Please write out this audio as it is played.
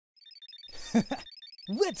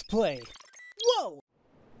Let's play. Whoa!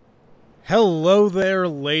 Hello there,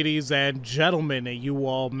 ladies and gentlemen. You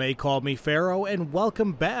all may call me Pharaoh, and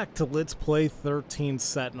welcome back to Let's Play 13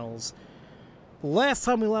 Sentinels. Last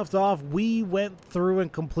time we left off, we went through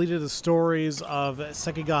and completed the stories of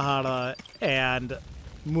Sekigahara and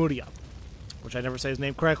Muria, which I never say his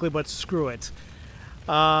name correctly, but screw it.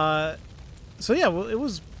 So yeah, it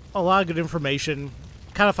was a lot of good information.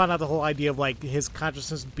 Kind of found out the whole idea of like his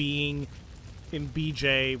consciousness being in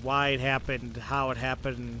BJ, why it happened, how it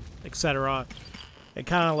happened, etc. And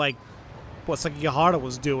kind of like what Sekigahara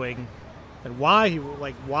was doing and why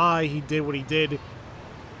he did what he did.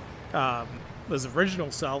 His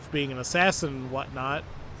original self being an assassin and whatnot,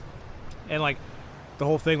 and like the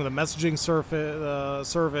whole thing with the messaging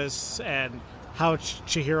service and how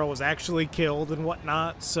Chihiro was actually killed and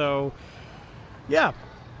whatnot. So yeah,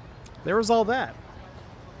 there was all that.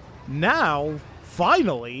 Now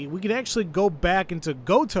finally we can actually go back into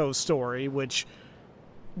Goto's story, which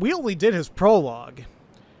we only did his prologue,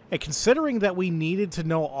 and considering that we needed to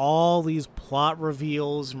know all these plot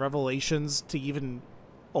reveals and revelations to even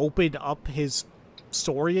open up his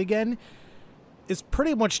story again, is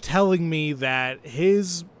pretty much telling me that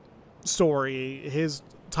his story, his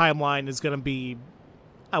timeline is going to be,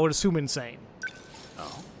 I would assume, insane.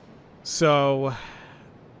 Oh. So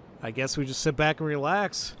I guess we just sit back and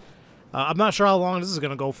relax. I'm not sure how long this is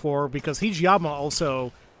going to go for, because Hijiyama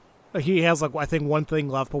also, he has like, I think, one thing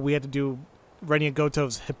left, but we had to do Renya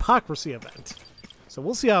Goto's hypocrisy event. So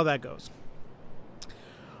we'll see how that goes.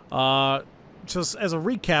 Just as a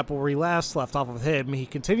recap where we last left off of him, he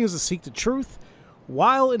continues to seek the truth.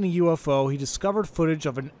 While in the UFO, he discovered footage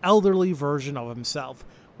of an elderly version of himself,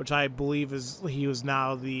 which I believe is he was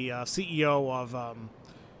now the CEO of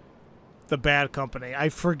the bad company. I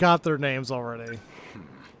forgot their names already.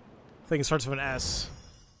 I think it starts with an S.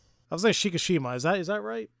 I was like Shikishima. Is that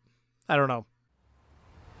right? I don't know.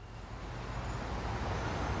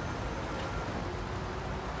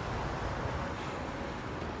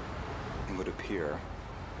 It would appear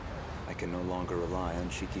I can no longer rely on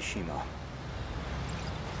Shikishima.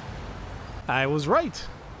 I was right.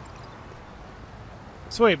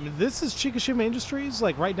 So wait, this is Shikishima Industries,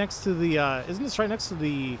 like right next to the, isn't this right next to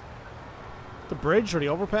the bridge or the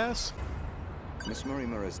overpass? Miss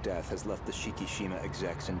Morimura's death has left the Shikishima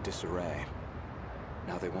execs in disarray.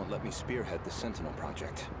 Now they won't let me spearhead the Sentinel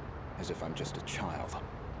project, as if I'm just a child.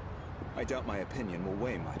 I doubt my opinion will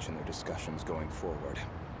weigh much in their discussions going forward.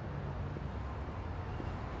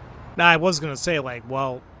 Now, I was going to say, like,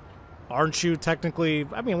 well, aren't you technically,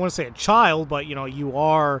 I mean, I want to say a child, but, you know, you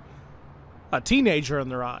are a teenager in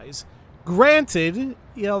their eyes. Granted,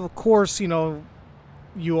 you know, of course, you know,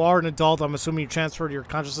 you are an adult. I'm assuming you transferred your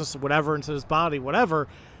consciousness or whatever into this body, whatever.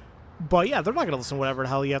 But, yeah, they're not going to listen to whatever the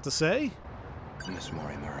hell you have to say. Miss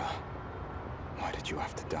Morimura, why did you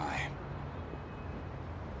have to die?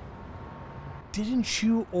 Didn't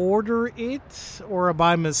you order it? Or am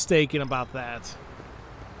I mistaken about that?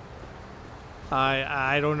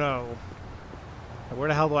 I don't know. Where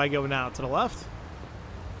the hell do I go now? To the left?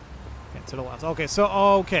 Yeah, to the left. Okay,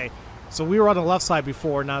 so we were on the left side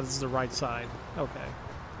before, now this is the right side. Okay.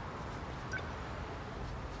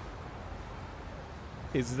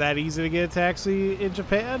 Is that easy to get a taxi in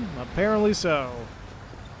Japan? Apparently so.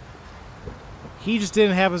 He just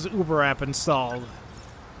didn't have his Uber app installed.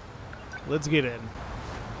 Let's get in.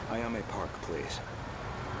 Ayame Park, please.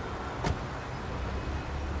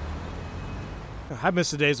 I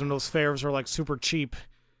miss the days when those fares were like super cheap.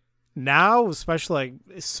 Now, especially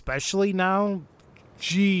now,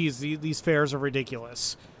 geez, these fares are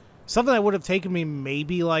ridiculous. Something that would have taken me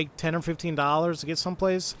maybe like $10 or $15 to get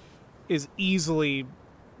someplace is easily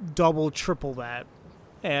double, triple that.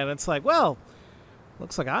 And it's like, well,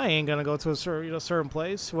 looks like I ain't gonna go to a certain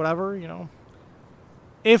place, whatever, you know.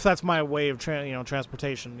 If that's my way of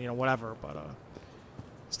transportation, you know, whatever. But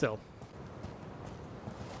still.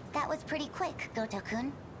 That was pretty quick,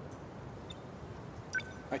 Goto-kun.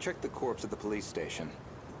 I checked the corpse at the police station.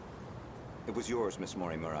 It was yours, Miss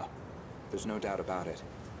Morimura. There's no doubt about it.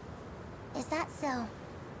 Is that so?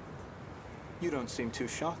 You don't seem too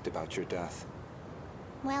shocked about your death.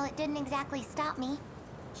 Well, it didn't exactly stop me.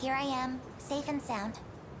 Here I am, safe and sound.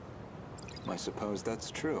 I suppose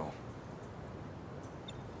that's true.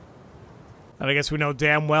 And I guess we know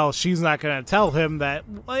damn well she's not going to tell him that,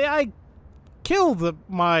 well, I killed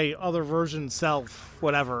my other version self,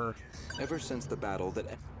 whatever. Ever since the battle that...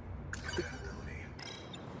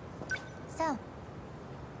 So,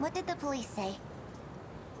 what did the police say?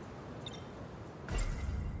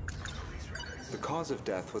 The cause of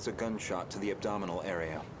death was a gunshot to the abdominal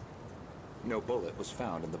area. No bullet was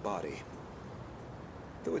found in the body.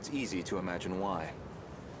 though it's easy to imagine why.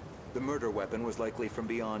 The murder weapon was likely from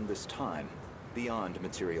beyond this time, beyond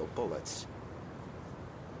material bullets.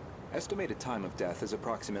 Estimated time of death is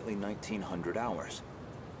approximately 1900 hours.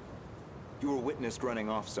 You were witnessed running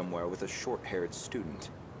off somewhere with a short-haired student.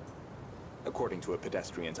 According to a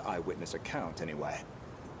pedestrian's eyewitness account, anyway.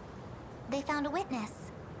 They found a witness.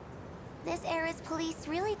 This era's police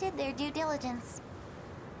really did their due diligence.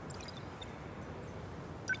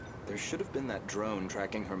 There should have been that drone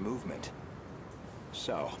tracking her movement.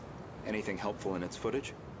 So, anything helpful in its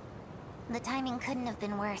footage? The timing couldn't have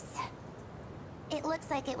been worse. It looks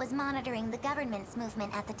like it was monitoring the government's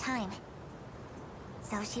movement at the time.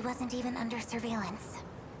 So she wasn't even under surveillance.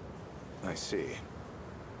 I see.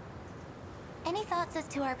 Any thoughts as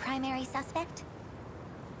to our primary suspect?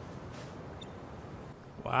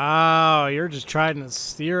 Wow, you're just trying to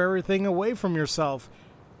steer everything away from yourself.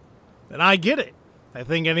 And I get it. I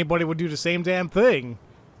think anybody would do the same damn thing.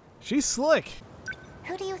 She's slick.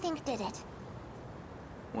 Who do you think did it?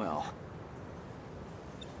 Well,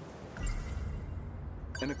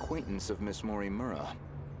 an acquaintance of Miss Morimura,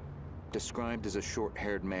 described as a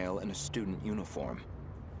short-haired male in a student uniform.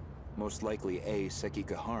 Most likely A.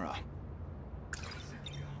 Sekigahara.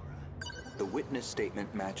 The witness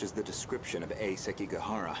statement matches the description of A.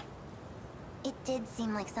 Sekigahara. It did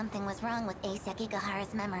seem like something was wrong with A.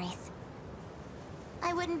 Sekigahara's memories.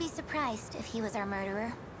 I wouldn't be surprised if he was our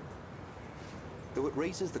murderer. Though it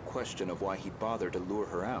raises the question of why he bothered to lure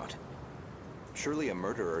her out. Surely a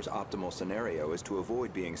murderer's optimal scenario is to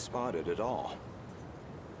avoid being spotted at all.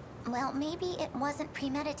 Well, maybe it wasn't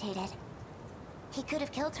premeditated. He could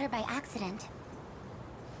have killed her by accident.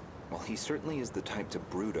 Well, he certainly is the type to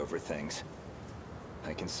brood over things.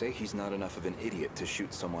 I can say he's not enough of an idiot to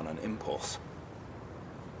shoot someone on impulse.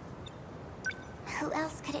 Who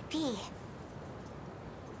else could it be?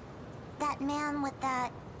 That man with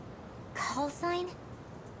that call sign?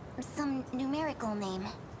 Some numerical name.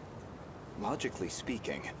 Logically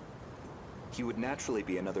speaking, he would naturally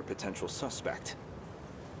be another potential suspect.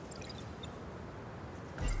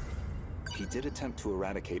 He did attempt to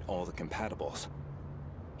eradicate all the compatibles.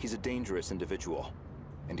 He's a dangerous individual,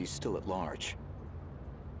 and he's still at large.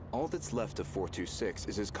 All that's left of 426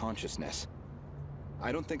 is his consciousness.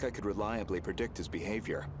 I don't think I could reliably predict his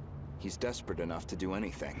behavior. He's desperate enough to do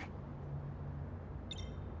anything.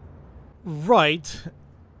 Right,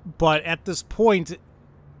 but at this point,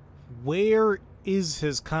 where is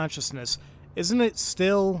his consciousness? Isn't it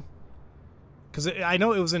still... Because I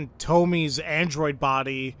know it was in Tomi's android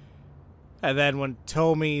body, and then when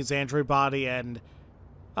Tomi's android body and...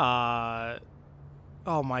 oh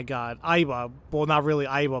my god, Aiba. Well, not really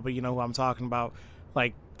Aiba, but you know who I'm talking about.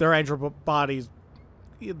 Like, their android bodies,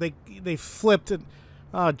 they flipped and...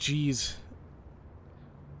 Oh, jeez.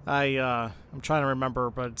 I'm trying to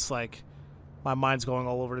remember, but it's like... My mind's going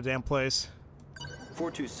all over the damn place.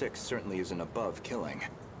 426 certainly isn't above killing.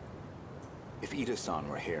 If Ida-san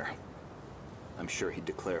were here, I'm sure he'd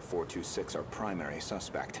declare 426 our primary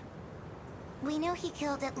suspect. We know he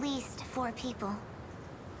killed at least 4 people.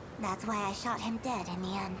 That's why I shot him dead in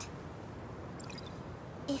the end.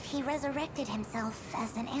 If he resurrected himself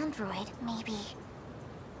as an android, maybe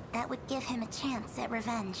that would give him a chance at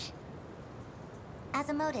revenge. As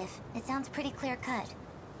a motive, it sounds pretty clear-cut.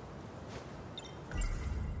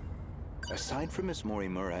 Aside from Miss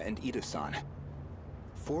Morimura and Ida-san,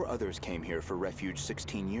 4 others came here for refuge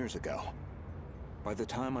 16 years ago. By the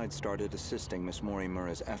time I'd started assisting Miss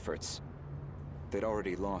Morimura's efforts, they'd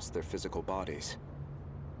already lost their physical bodies.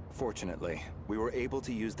 Fortunately, we were able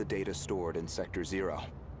to use the data stored in Sector 0.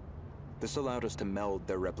 This allowed us to meld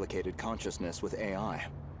their replicated consciousness with AI.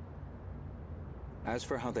 As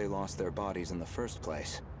for how they lost their bodies in the first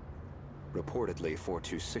place, reportedly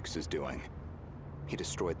 426 is doing. He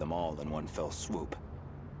destroyed them all in one fell swoop.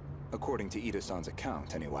 According to Ida-san's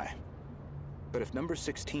account, anyway. But if number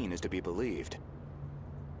 16 is to be believed,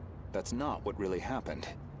 that's not what really happened.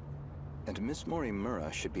 And Miss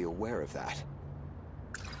Morimura should be aware of that.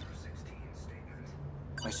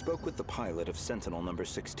 I spoke with the pilot of Sentinel number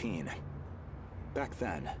 16. Back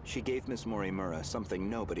then, she gave Miss Morimura something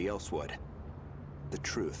nobody else would. The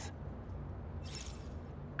truth.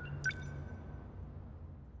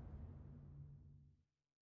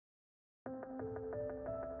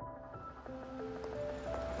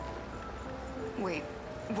 Wait,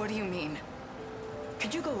 what do you mean?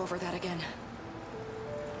 Could you go over that again?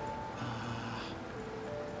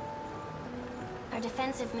 Our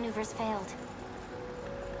defensive maneuvers failed.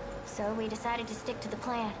 So we decided to stick to the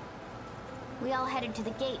plan. We all headed to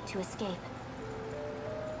the gate to escape.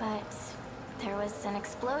 But there was an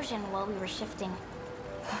explosion while we were shifting.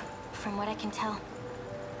 From what I can tell.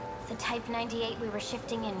 The Type 98 we were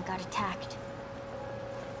shifting in got attacked.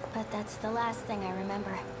 But that's the last thing I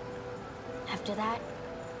remember. After that,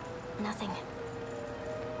 nothing.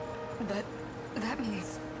 But that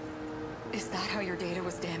means... Is that how your data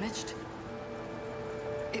was damaged?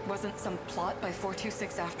 It wasn't some plot by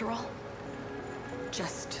 426 after all?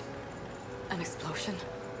 Just an explosion?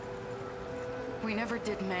 We never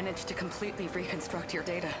did manage to completely reconstruct your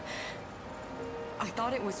data. I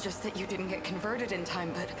thought it was just that you didn't get converted in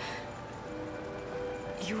time, but...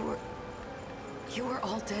 You were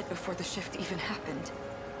all dead before the shift even happened.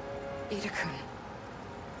 Ida-kun,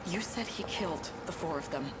 you said he killed the 4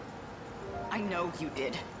 of them. I know you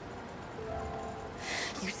did.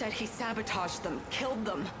 You said he sabotaged them, killed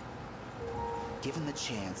them. Given the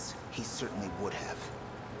chance, he certainly would have.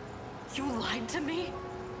 You lied to me?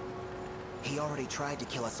 He already tried to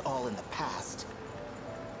kill us all in the past.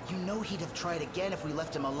 You know he'd have tried again if we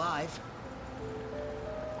left him alive.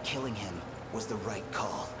 Killing him was the right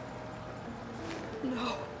call.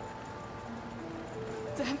 No.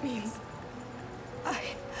 That means...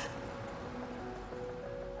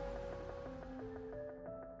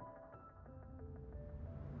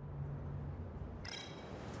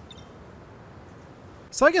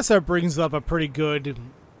 So I guess that brings up a pretty good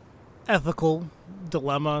ethical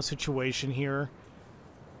dilemma situation here.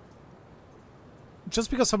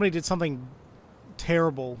 Just because somebody did something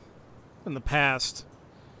terrible in the past,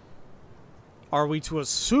 are we to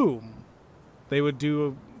assume they would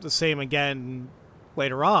do the same again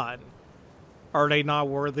later on? Are they not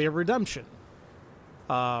worthy of redemption?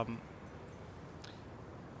 I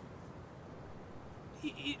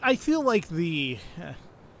feel like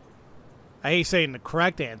I hate saying the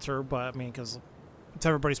correct answer, but I mean, because it's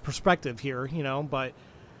everybody's perspective here, you know, but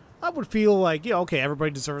I would feel like, yeah, okay,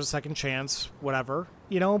 everybody deserves a second chance, whatever,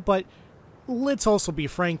 you know, but let's also be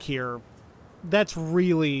frank here. That's a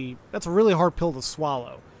really hard pill to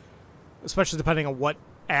swallow, especially depending on what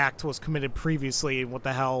act was committed previously and what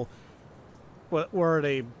the hell, what are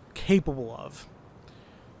they capable of.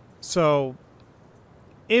 So,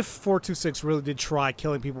 if 426 really did try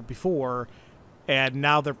killing people before, and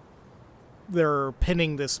now they're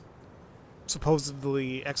pinning this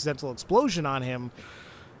supposedly accidental explosion on him,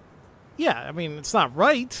 yeah, I mean, it's not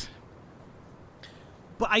right.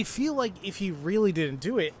 But I feel like if he really didn't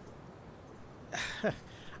do it,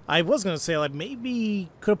 I was going to say, like, maybe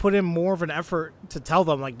could have put in more of an effort to tell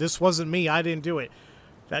them, like, this wasn't me, I didn't do it.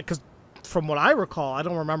 Because from what I recall, I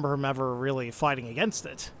don't remember him ever really fighting against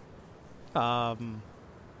it. I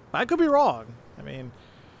could be wrong. I mean,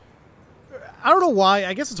 I don't know why.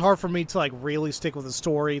 I guess it's hard for me to, like, really stick with the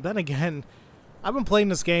story. Then again, I've been playing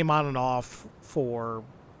this game on and off for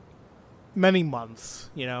many months,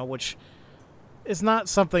 you know, which is not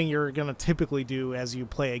something you're going to typically do as you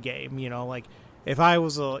play a game, you know, like, if I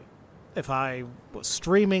was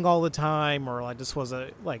streaming all the time, or like this was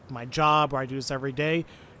like my job where I do this every day,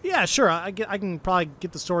 yeah, sure, I can probably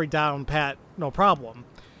get the story down pat, no problem.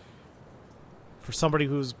 For somebody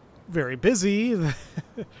who's very busy,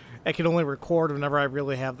 I can only record whenever I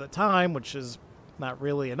really have the time, which is not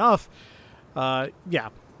really enough. Yeah,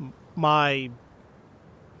 my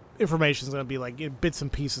information is going to be like in bits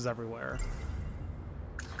and pieces everywhere.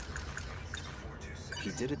 He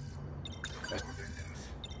did it.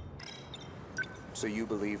 So you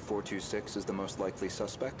believe 426 is the most likely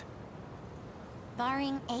suspect?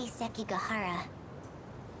 Barring A. Sekigahara.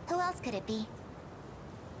 Who else could it be?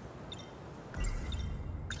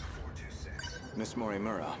 Miss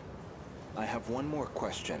Morimura, I have one more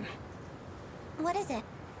question. What is it?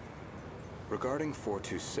 Regarding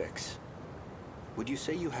 426, would you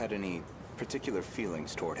say you had any particular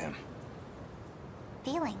feelings toward him?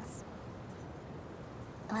 Feelings?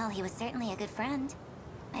 Well, he was certainly a good friend.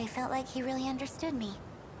 I felt like he really understood me.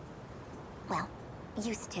 Well,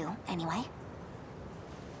 used to, anyway.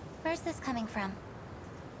 Where's this coming from?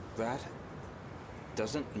 That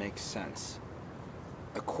doesn't make sense.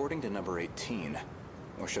 According to number 18,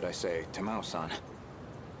 or should I say, Tamao-san,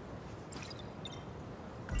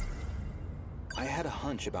 I had a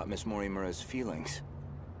hunch about Miss Morimura's feelings,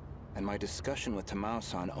 and my discussion with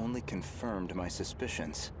Tamao-san only confirmed my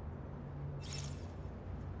suspicions.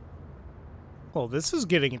 Well, this is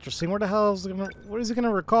getting interesting. What is he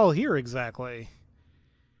gonna recall here exactly?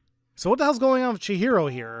 So what the hell's going on with Chihiro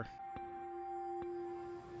here?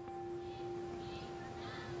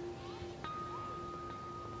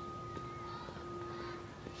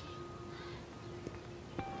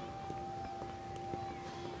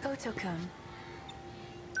 Goto-kun.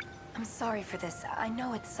 I'm sorry for this. I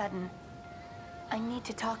know it's sudden. I need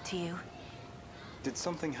to talk to you. Did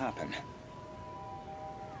something happen?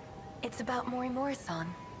 It's about Morimura-san.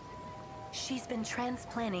 She's been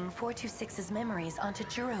transplanting 426's memories onto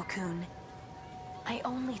Juro-kun. I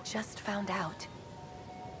only just found out.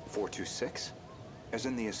 426? As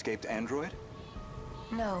in the escaped android?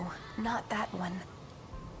 No, not that one.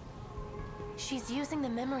 She's using the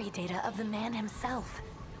memory data of the man himself.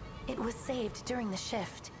 It was saved during the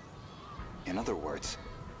shift. In other words,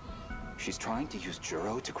 she's trying to use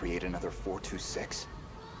Juro to create another 426?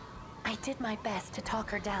 I did my best to talk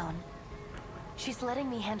her down. She's letting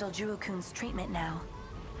me handle Juro-kun's treatment now.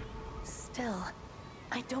 Still,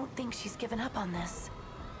 I don't think she's given up on this.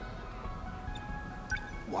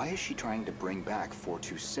 Why is she trying to bring back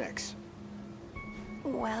 426?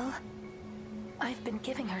 Well, I've been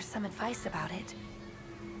giving her some advice about it.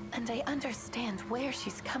 And I understand where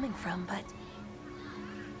she's coming from, but...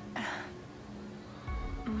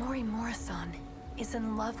 Mori-san is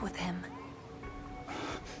in love with him.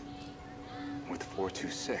 With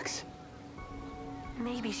 426?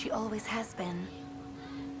 Maybe she always has been.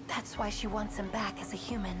 That's why she wants him back as a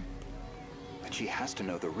human. But she has to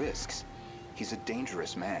know the risks. He's a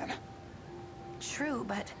dangerous man. True,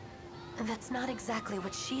 but that's not exactly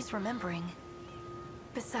what she's remembering.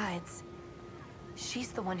 Besides,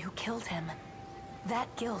 she's the one who killed him.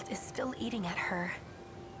 That guilt is still eating at her.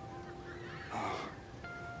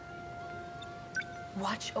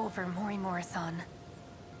 Watch over Mori-san.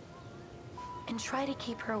 And try to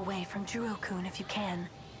keep her away from Juro-kun if you can.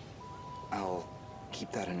 I'll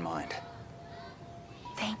keep that in mind.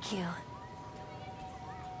 Thank you.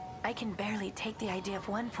 I can barely take the idea of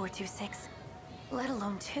 1426, let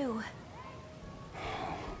alone 2.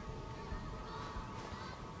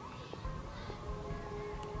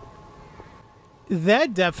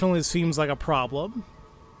 That definitely seems like a problem.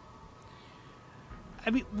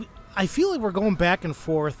 I mean, I feel like we're going back and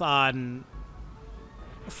forth on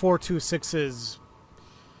 426's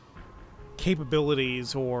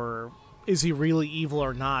capabilities, or is he really evil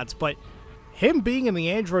or not, but him being in the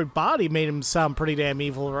android body made him sound pretty damn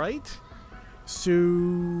evil, right? So,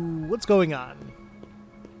 what's going on?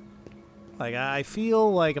 Like, I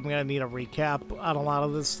feel like I'm gonna need a recap on a lot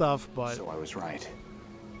of this stuff, but... So I was right.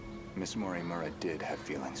 Miss Morimura did have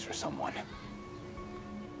feelings for someone.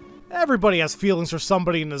 Everybody has feelings for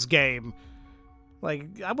somebody in this game.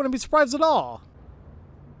 Like, I wouldn't be surprised at all.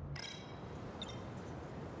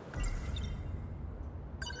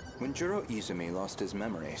 When Juro Izumi lost his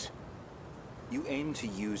memories, you aimed to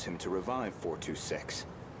use him to revive 426.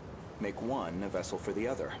 Make one a vessel for the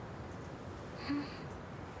other.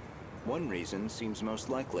 One reason seems most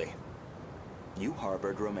likely. You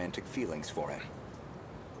harbored romantic feelings for him.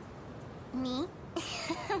 Me?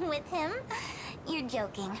 With him? You're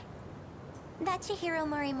joking. That Chihiro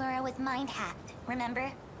Morimura was mind-hacked,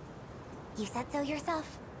 remember? You said so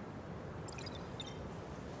yourself.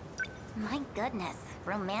 My goodness,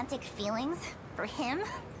 romantic feelings? For him?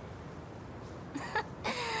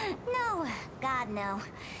 No, God no.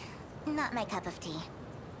 Not my cup of tea.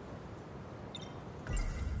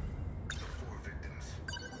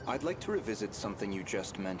 I'd like to revisit something you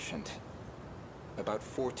just mentioned. About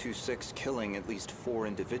 426 killing at least 4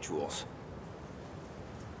 individuals.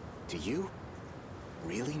 Do you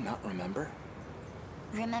really not remember?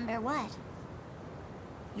 Remember what?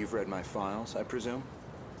 You've read my files, I presume?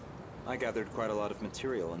 I gathered quite a lot of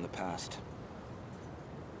material in the past.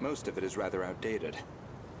 Most of it is rather outdated,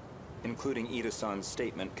 including Ida-san's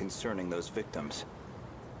statement concerning those victims.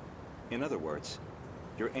 In other words,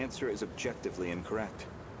 your answer is objectively incorrect.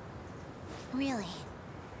 Really?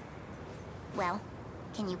 Well,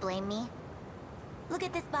 can you blame me? Look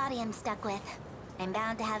at this body I'm stuck with. I'm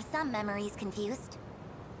bound to have some memories confused.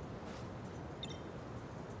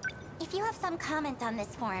 If you have some comment on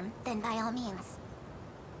this form, then by all means.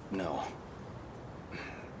 No.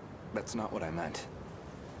 That's not what I meant.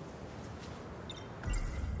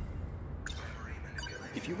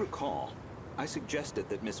 If you recall, I suggested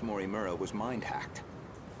that Miss Morimura was mind-hacked.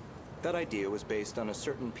 That idea was based on a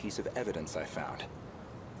certain piece of evidence I found.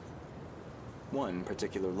 One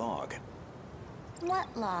particular log. What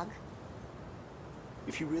log?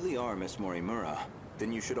 If you really are Miss Morimura,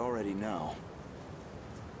 then you should already know.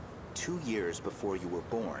 2 years before you were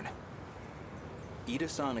born,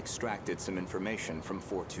 Ida-san extracted some information from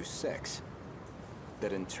 426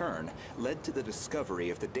 that in turn led to the discovery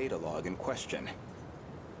of the data log in question.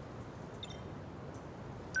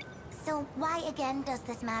 So why again does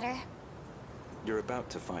this matter? You're about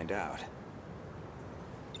to find out.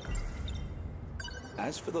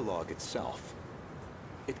 As for the log itself,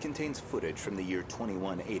 it contains footage from the year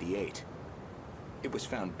 2188. It was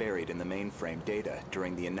found buried in the mainframe data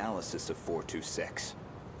during the analysis of 426.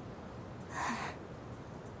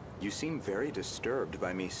 You seem very disturbed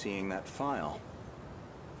by me seeing that file.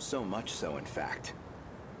 So much so, in fact,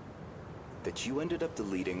 that you ended up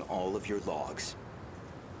deleting all of your logs.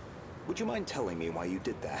 Would you mind telling me why you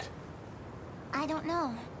did that? I don't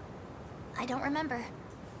know. I don't remember.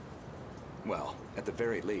 Well, at the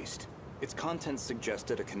very least, its contents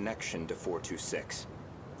suggested a connection to 426.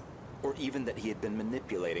 Or even that he had been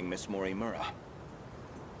manipulating Miss Morimura.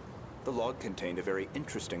 The log contained a very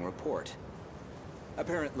interesting report.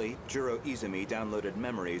 Apparently, Juro Izumi downloaded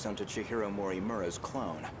memories onto Chihiro Morimura's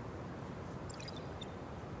clone.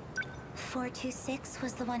 426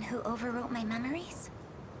 was the one who overwrote my memories?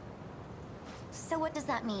 So what does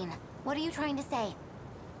that mean? What are you trying to say?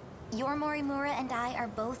 Your Morimura and I are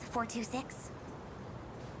both 426?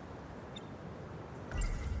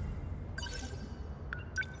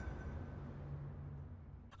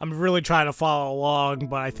 I'm really trying to follow along,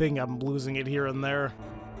 but I think I'm losing it here and there.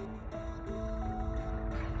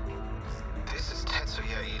 This is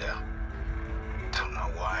Tetsuya Ida. Don't know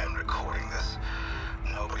why I'm recording this.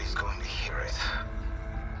 Nobody's going to hear it.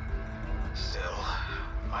 Still,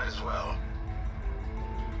 might as well.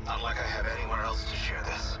 Not like I have anywhere else to share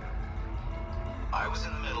this. I was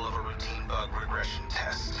in the middle of a routine bug regression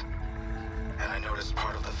test, and I noticed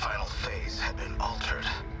part of the final phase had been altered.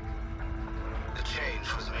 The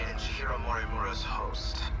change was made in Chihiro Morimura's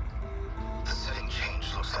host. The setting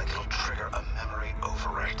change looks like it'll trigger a memory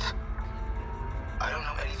overwrite. I don't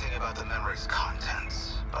know anything about the memory's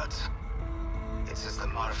contents, but it says the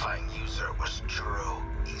modifying user was Juro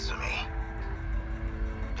Izumi.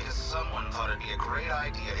 Because someone thought it'd be a great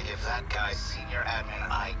idea to give that guy senior admin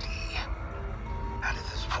ID. And at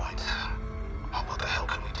this point, well, what the hell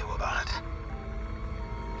can we do about it?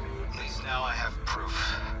 At least now I have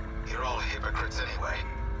proof. You're all hypocrites anyway.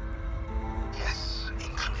 Yes,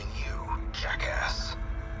 including you, jackass.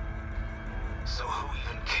 So who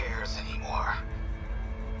even cares anymore?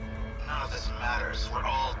 None of this matters. We're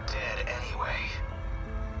all dead anyway.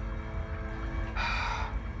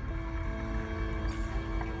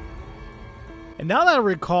 And now that I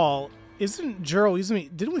recall, isn't Juro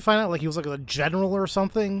Izumi, didn't we find out like he was like a general or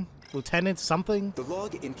something? Lieutenant something? The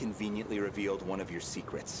log inconveniently revealed one of your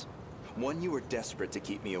secrets. One you were desperate to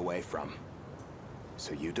keep me away from.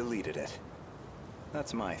 So you deleted it.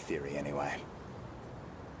 That's my theory, anyway.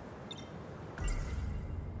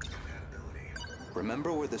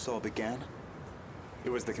 Remember where this all began? It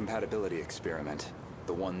was the compatibility experiment.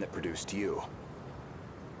 The one that produced you.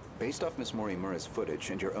 Based off Miss Morimura's footage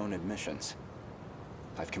and your own admissions,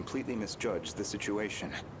 I've completely misjudged the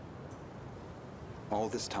situation. All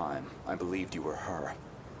this time, I believed you were her.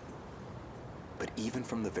 But even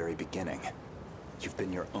from the very beginning, you've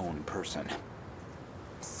been your own person.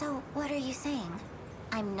 So, what are you saying?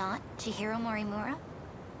 I'm not Chihiro Morimura?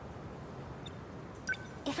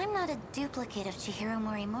 If I'm not a duplicate of Chihiro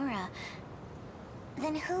Morimura,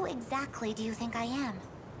 then who exactly do you think I am?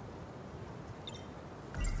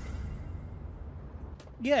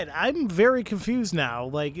 Yeah, I'm very confused now.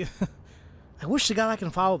 Like, I wish to God I can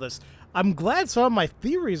follow this. I'm glad some of my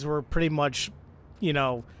theories were pretty much, you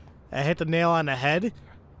know, I hit the nail on the head.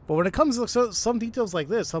 But when it comes to some details like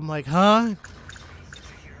this, I'm like, huh?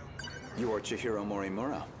 You are Chihiro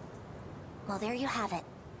Morimura. Well, there you have it.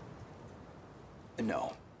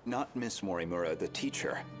 No, not Miss Morimura, the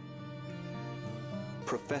teacher.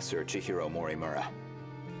 Professor Chihiro Morimura.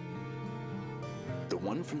 The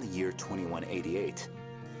one from the year 2188.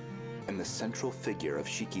 And the central figure of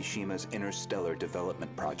Shikishima's interstellar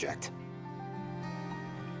development project.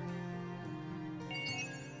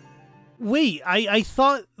 Wait, I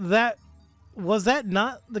thought that... Was that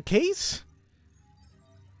not the case?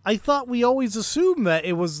 I thought we always assumed that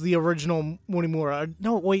it was the original Morimura.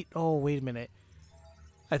 No, wait. Oh, wait a minute.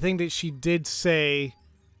 I think that she did say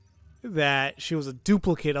that she was a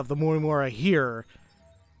duplicate of the Morimura here.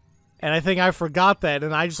 And I think I forgot that,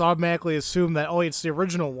 and I just automatically assumed that, oh, it's the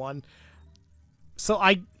original one. So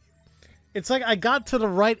it's like I got to the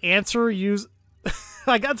right answer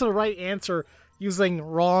I got to the right answer using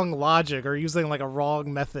wrong logic or using like a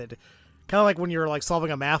wrong method. Kind of like when you're like solving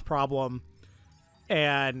a math problem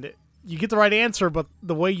and you get the right answer, but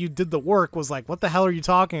the way you did the work was like, what the hell are you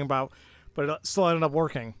talking about? But it still ended up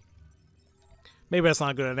working. Maybe that's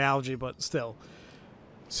not a good analogy, but still.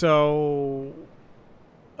 So,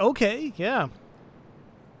 okay, yeah.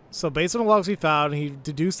 So based on the logs we found, he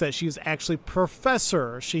deduced that she's actually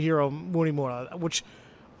Professor Chihiro Morimura, which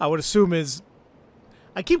I would assume is...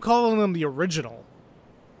 I keep calling them the original,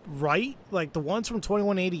 right? Like the ones from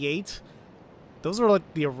 2188, those are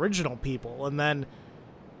like the original people. And then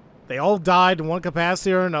they all died in one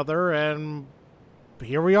capacity or another, and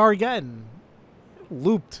here we are again.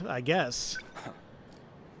 looped, I guess.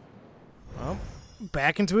 Well,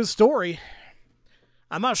 back into his story.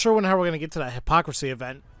 I'm not sure when how we're going to get to that hypocrisy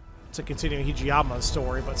event to continue Hijiyama's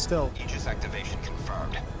story, but still. Aegis activation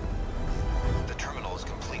confirmed. The terminal is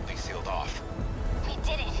completely sealed off. We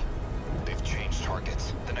did it. They've changed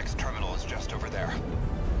targets. The next terminal is just over there.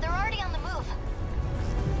 They're already on the move.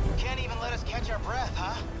 Can't even let us catch our breath,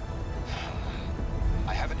 huh?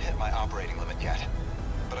 I haven't hit my operating limit yet,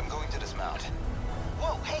 but I'm going to dismount.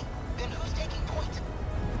 Whoa, hey, then who's taking point?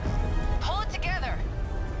 Pull it together.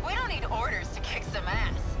 We don't need orders to kick some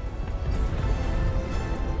ass.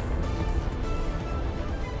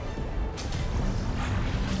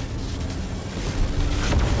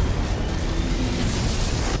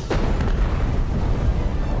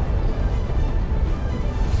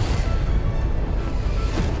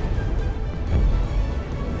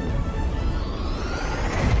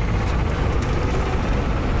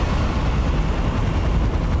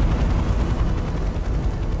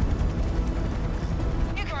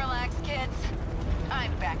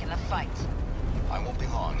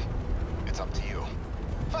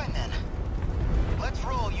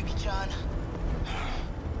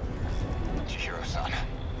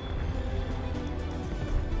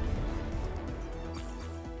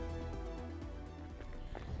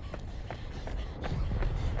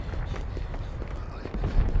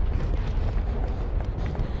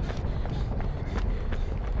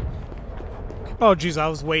 Oh, geez, I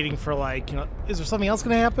was waiting for, like, you know, is there something else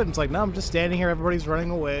going to happen? It's like, no, I'm just standing here. Everybody's running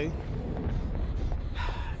away.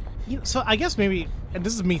 You know, so I guess maybe, and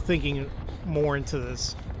this is me thinking more into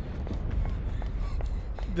this.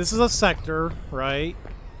 This is a sector, right?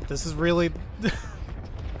 This is really... I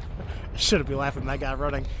shouldn't be laughing at that guy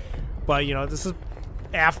running. But, you know, this is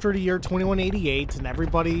after the year 2188, and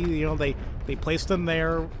everybody, you know, they placed them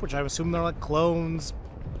there, which I assume they're like clones,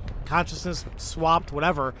 consciousness swapped,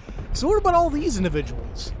 whatever. So what about all these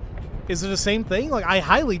individuals? Is it the same thing? Like, I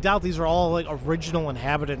highly doubt these are all like original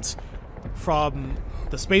inhabitants from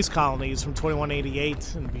the space colonies from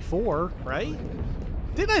 2188 and before, right?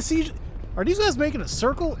 Didn't I see? Are these guys making a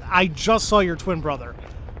circle? I just saw your twin brother.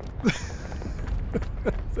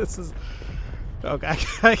 This is okay.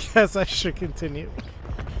 I guess I should continue.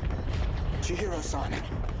 Chihiro-san.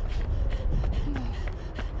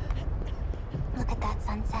 Look at that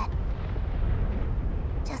sunset.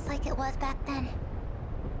 Just like it was back then.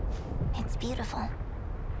 It's beautiful.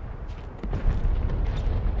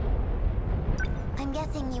 I'm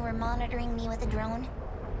guessing you were monitoring me with a drone?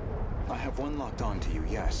 I have one locked on to you,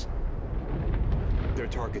 yes. Their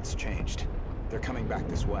target's changed. They're coming back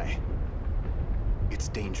this way. It's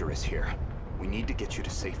dangerous here. We need to get you to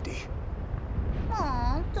safety.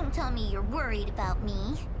 Aw, don't tell me you're worried about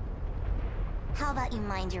me. How about you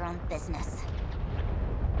mind your own business?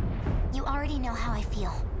 You already know how I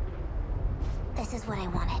feel. This is what I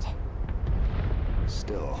wanted.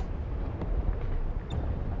 Still.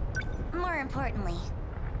 More importantly,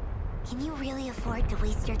 can you really afford to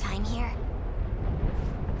waste your time here?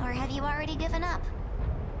 Or have you already given up?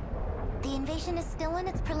 The invasion is still in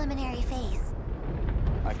its preliminary phase.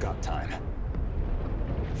 I've got time.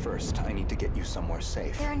 First, I need to get you somewhere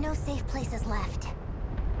safe. There are no safe places left.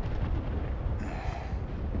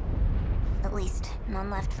 At least, none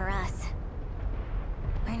left for us.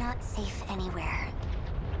 We're not safe anywhere.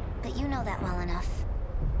 But you know that well enough.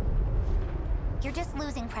 You're just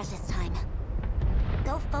losing precious time.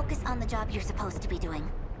 Go focus on the job you're supposed to be doing.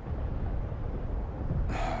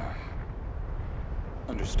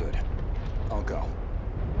 Understood. I'll go.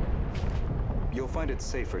 You'll find it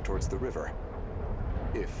safer towards the river.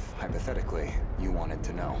 If, hypothetically, you wanted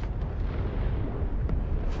to know.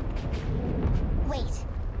 Wait.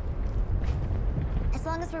 As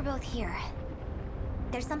long as we're both here,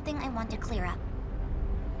 there's something I want to clear up.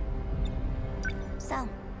 So,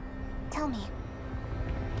 tell me.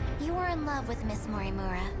 You were in love with Miss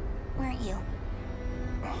Morimura, weren't you?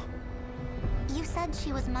 You said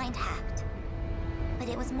she was mind-hacked. But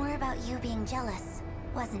it was more about you being jealous,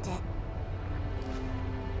 wasn't it?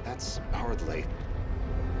 That's hardly...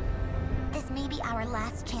 This may be our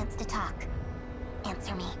last chance to talk.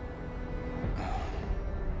 Answer me.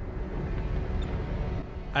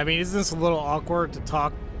 I mean, isn't this a little awkward to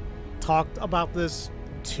talk about this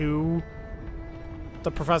to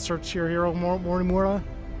the Professor Chihiro Morimura?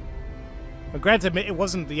 But granted, it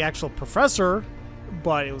wasn't the actual professor,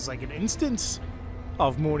 but it was like an instance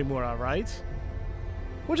of Morimura, right?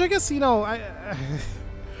 Which I guess, you know,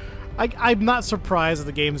 I'm not surprised that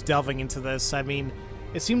the game's delving into this. I mean,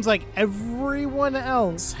 it seems like everyone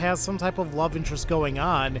else has some type of love interest going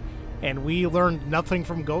on, and we learned nothing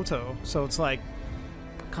from Goto. So it's like,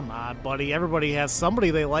 Come on, buddy. Everybody has somebody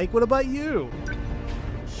they like. What about you?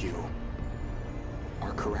 You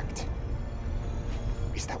are correct.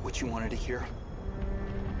 Is that what you wanted to hear?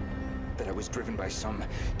 That I was driven by some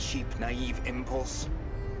cheap, naive impulse?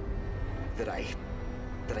 That I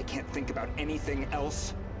can't think about anything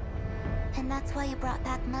else? And that's why you brought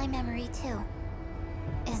back my memory too,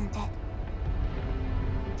 isn't it?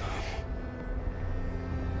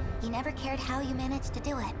 You never cared how you managed to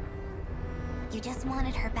do it. You just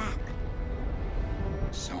wanted her back.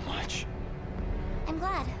 So much. I'm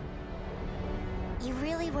glad. You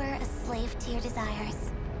really were a slave to your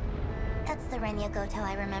desires. That's the Renya Goto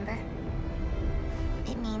I remember.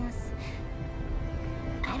 It means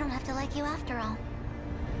I don't have to like you after all.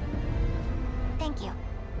 Thank you.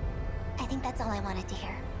 I think that's all I wanted to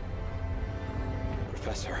hear.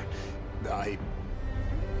 Professor,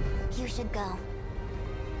 You should go.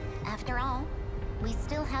 After all, we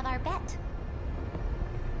still have our bet.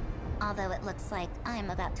 Although it looks like I'm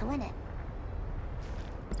about to win it.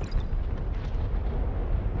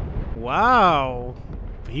 Wow.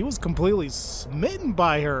 He was completely smitten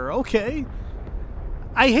by her. Okay.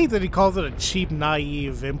 I hate that he calls it a cheap,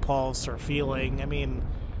 naive impulse or feeling. I mean,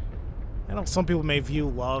 I know some people may view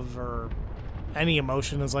love or any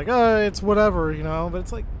emotion as like, oh, it's whatever, you know, but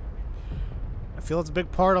it's like, I feel it's a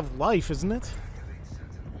big part of life, isn't it?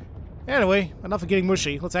 Anyway, enough of getting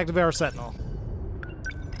mushy. Let's activate our Sentinel.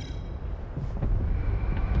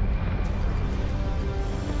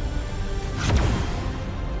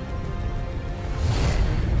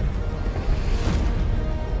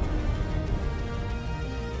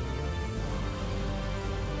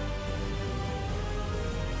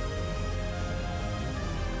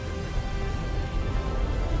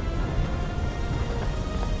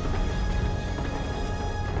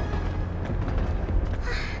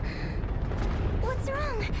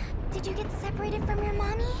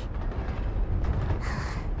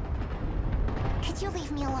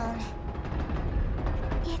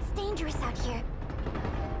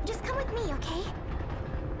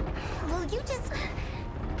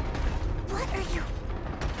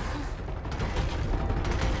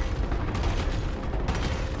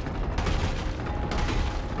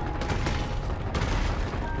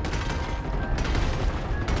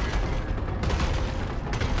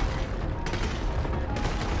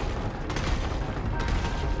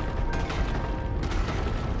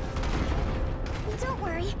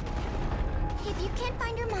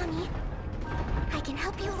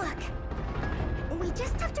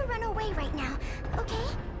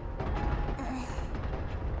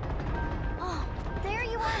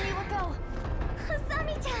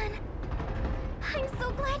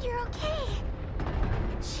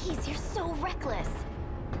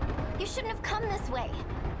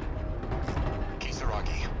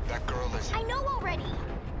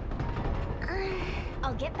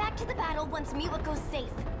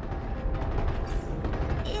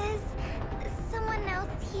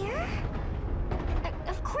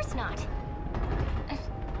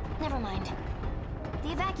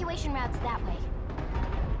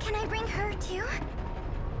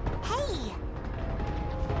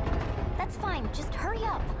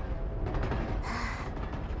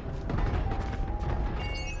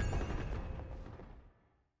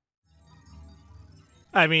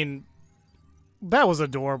 I mean, that was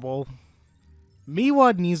adorable.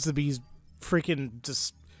 Miwa needs to be freaking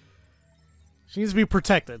just... She needs to be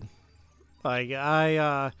protected. Like,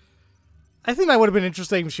 I think that would have been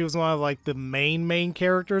interesting if she was one of, like, the main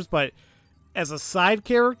characters, but as a side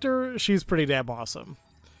character, she's pretty damn awesome.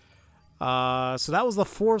 So that was the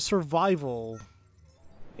forced survival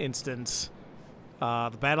instance.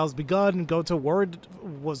 The battle has begun, and Goto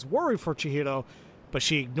was worried for Chihiro, but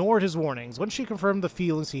she ignored his warnings. When she confirmed the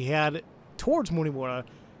feelings he had towards Munimura,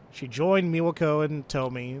 she joined Miwako and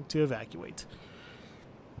Tomi to evacuate.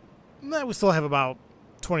 Now we still have about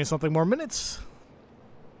 20-something more minutes.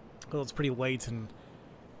 Well, it's pretty late, and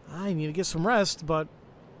I need to get some rest, but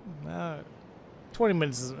 20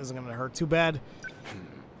 minutes isn't going to hurt too bad.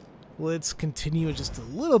 Let's continue just a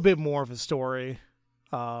little bit more of a story.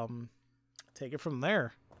 Take it from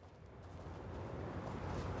there.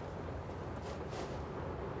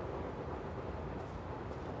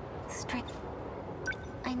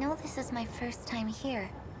 I know this is my first time here,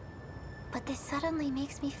 but this suddenly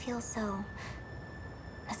makes me feel so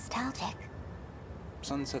nostalgic.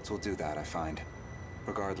 Sunsets will do that, I find,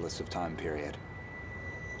 regardless of time period.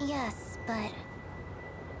 Yes, but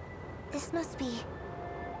this must be...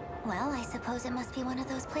 Well, I suppose it must be one of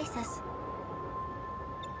those places.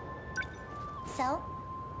 So,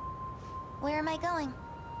 where am I going?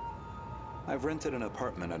 I've rented an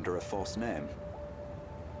apartment under a false name.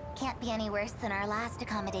 can't be any worse than our last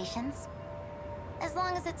accommodations. As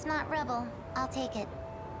long as it's not rubble, I'll take it.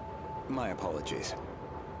 My apologies.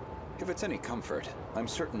 If it's any comfort, I'm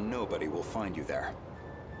certain nobody will find you there.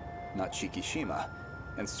 Not Shikishima,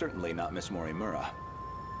 and certainly not Miss Morimura.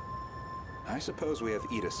 I suppose we have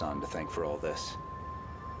Ida-san to thank for all this.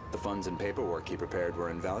 The funds and paperwork he prepared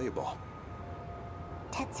were invaluable.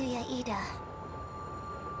 Tetsuya Ida.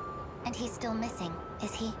 And he's still missing,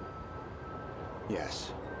 is he?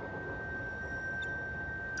 Yes.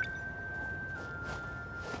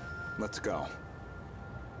 Let's go.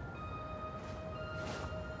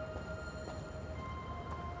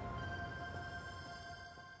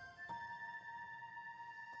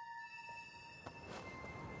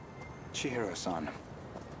 Chihiro-san.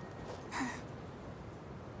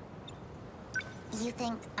 You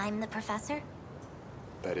think I'm the professor?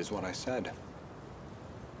 That is what I said.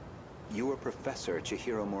 You are Professor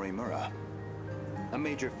Chihiro Morimura, a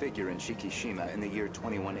major figure in Shikishima in the year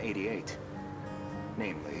 2188.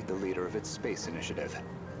 Namely, the leader of its space initiative.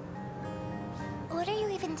 What are you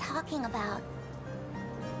even talking about?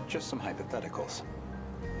 Just some hypotheticals.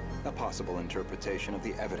 A possible interpretation of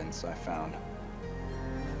the evidence I found.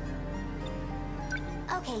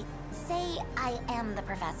 Okay, say I am the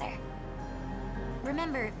professor.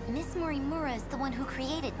 Remember, Miss Morimura is the one who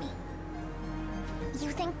created me.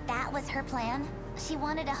 You think that was her plan? She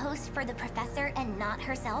wanted a host for the professor and not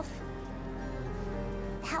herself?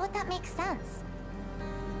 How would that make sense?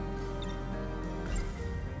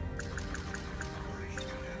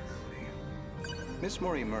 Miss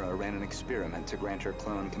Morimura ran an experiment to grant her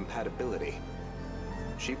clone compatibility.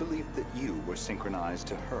 She believed that you were synchronized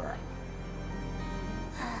to her.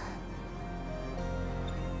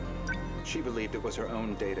 She believed it was her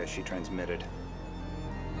own data she transmitted.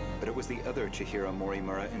 But it was the other Chihiro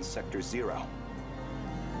Morimura in Sector 0.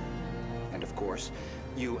 And of course,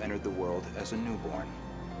 you entered the world as a newborn,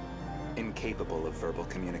 incapable of verbal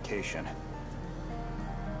communication.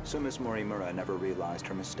 So Miss Morimura never realized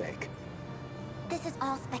her mistake. This is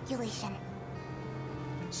all speculation.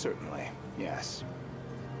 Certainly, yes.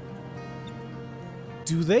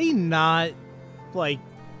 Do they not, like,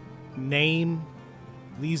 name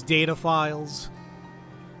these data files?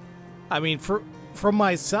 I mean, from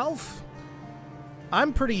myself,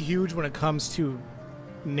 I'm pretty huge when it comes to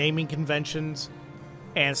naming conventions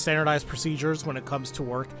and standardized procedures when it comes to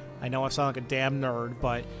work. I know I sound like a damn nerd,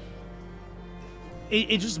 but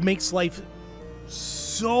it just makes life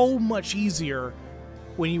so much easier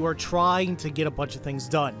when you are trying to get a bunch of things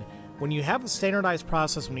done. When you have a standardized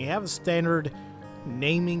process, when you have a standard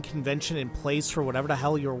naming convention in place for whatever the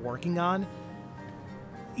hell you're working on,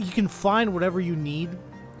 you can find whatever you need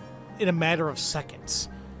in a matter of seconds,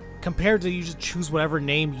 compared to you just choose whatever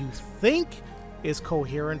name you think is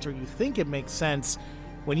coherent or you think it makes sense.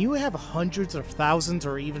 When you have hundreds of thousands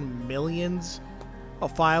or even millions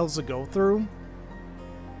of files to go through,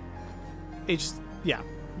 it's just, yeah.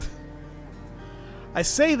 I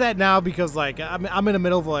say that now because, like, I'm in the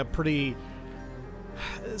middle of a pretty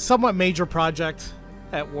somewhat major project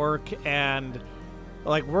at work, and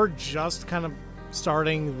like we're just kind of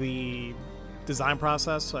starting the design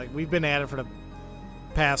process. Like, we've been at it for the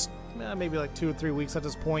past maybe like 2 or 3 weeks at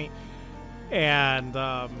this point, and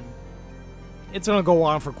it's gonna go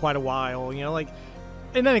on for quite a while. You know, like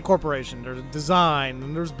in any corporation, there's design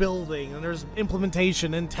and there's building and there's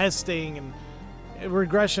implementation and testing and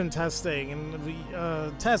regression testing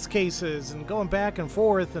and test cases and going back and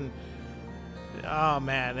forth, and oh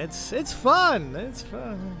man, it's fun. It's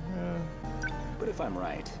fun. But if I'm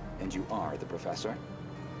right, and you are the professor,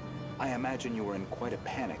 I imagine you were in quite a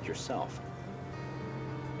panic yourself.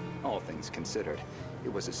 All things considered,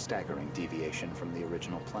 it was a staggering deviation from the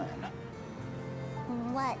original plan.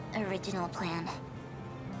 What original plan?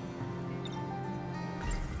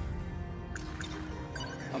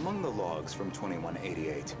 Among the logs from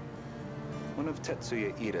 2188, one of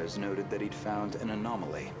Tetsuya Ida's noted that he'd found an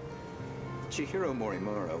anomaly. Chihiro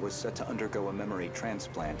Morimura was set to undergo a memory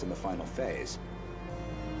transplant in the final phase.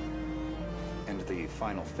 And the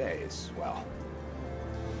final phase, well,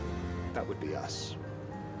 that would be us.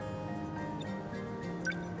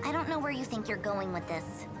 I don't know where you think you're going with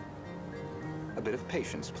this. A bit of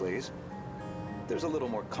patience, please. There's a little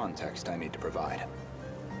more context I need to provide.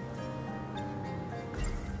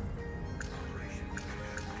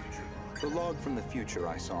 The log from the future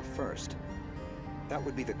I saw first. That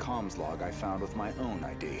would be the comms log I found with my own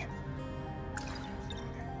ID.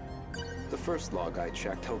 The first log I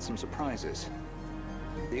checked held some surprises.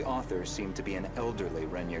 The author seemed to be an elderly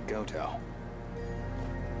Renya Goto.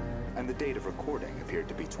 And the date of recording appeared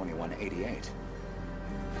to be 2188.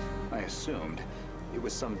 I assumed It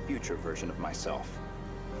was some future version of myself.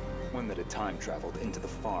 One that had time traveled into the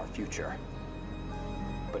far future.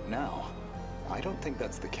 But now, I don't think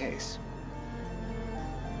that's the case.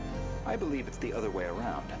 I believe it's the other way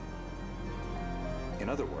around. In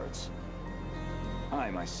other words, I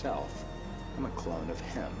myself am a clone of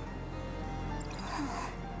him.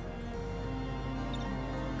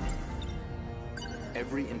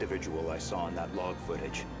 Every individual I saw in that log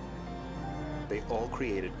footage, they all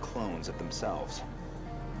created clones of themselves.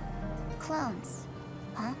 Clones,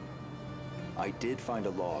 huh? I did find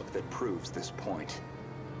a log that proves this point.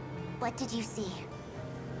 What did you see?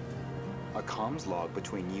 A comms log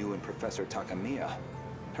between you and Professor Takamiya.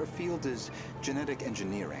 Her field is genetic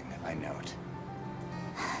engineering, I note.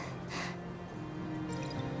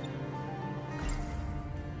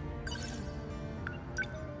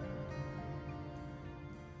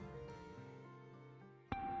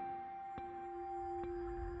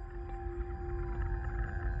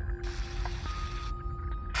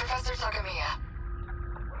 Professor Takamiya,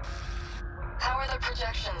 how are the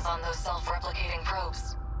projections on those self-replicating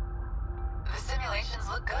probes? The simulations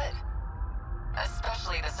look good.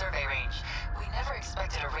 Especially the survey range. We never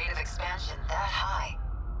expected a rate of expansion that high.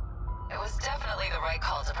 It was definitely the right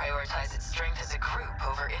call to prioritize its strength as a group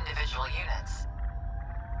over individual units.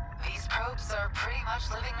 These probes are pretty much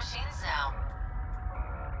living machines now.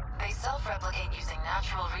 They self-replicate using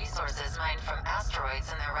natural resources mined from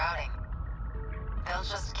asteroids in their routing. They'll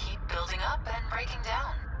just keep building up and breaking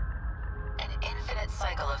down. An infinite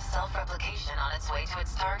cycle of self-replication on its way to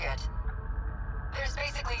its target. There's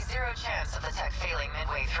basically zero chance of the tech failing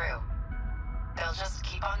midway through. They'll just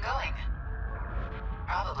keep on going.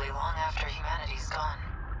 Probably long after humanity's gone.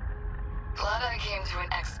 Glad I came to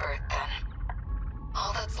an expert then.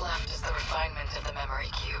 All that's left is the refinement of the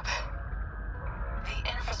memory cube. The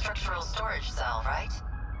infrastructural storage cell, right?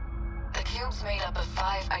 The cube's made up of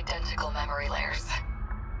 5 identical memory layers.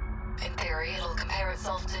 In theory, it'll compare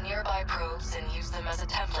itself to nearby probes and use them as a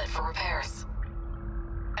template for repairs.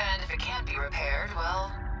 And if it can't be repaired, well...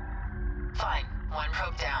 fine, 1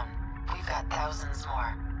 probe down. We've got thousands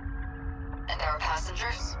more. And our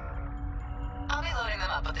passengers? I'll be loading them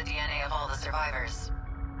up with the DNA of all the survivors.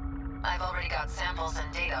 I've already got samples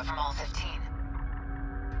and data from all 15.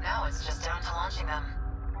 Now it's just down to launching them.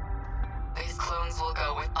 These clones will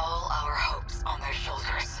go with all our hopes on their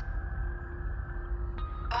shoulders.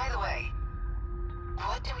 By the way,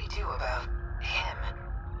 what do we do about him?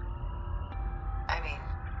 I mean,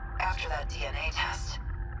 after that DNA test.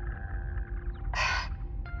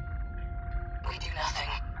 We do nothing.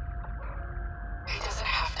 He doesn't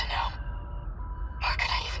have to know. What could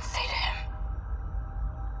I even say to him?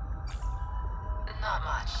 Not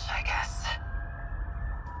much, I guess.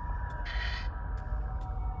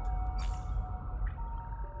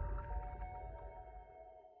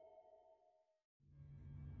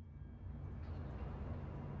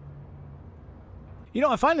 You know,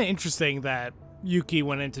 I find it interesting that Yuki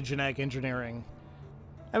went into genetic engineering.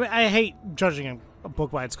 I mean, I hate judging a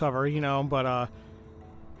book by its cover, you know, but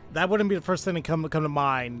that wouldn't be the first thing to come to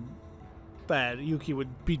mind that Yuki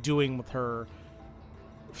would be doing with her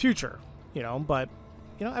future, you know. But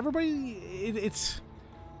you know, everybody, it's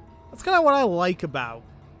kind of what I like about,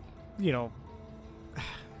 you know,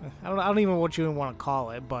 I don't even know what you want to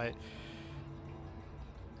call it, but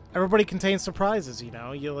everybody contains surprises, you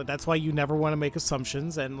know. That's why you never want to make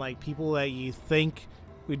assumptions, and like people that you think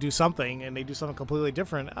would do something and they do something completely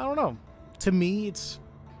different. I don't know. To me, it's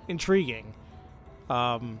intriguing.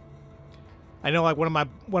 I know, like one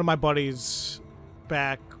of my buddies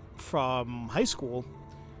back from high school.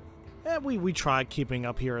 We tried keeping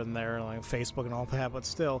up here and there, like Facebook and all that, but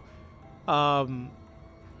still,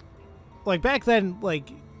 like back then, like,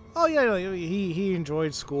 oh yeah, he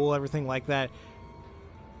enjoyed school, everything like that.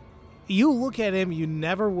 You look at him, you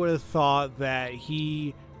never would have thought that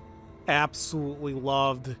he absolutely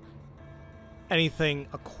loved anything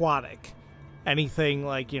aquatic, anything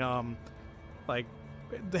like, you know, like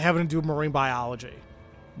having to do marine biology.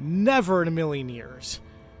 Never in a million years.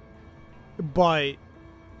 But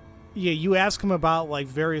yeah, you ask him about like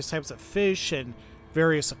various types of fish and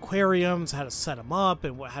various aquariums, how to set them up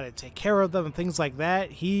and how to take care of them and things like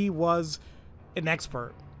that. He was an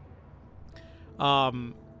expert.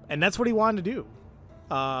 And that's what he wanted to do,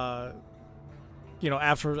 you know,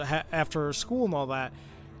 after school and all that.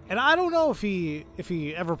 And I don't know if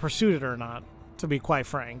he ever pursued it or not, to be quite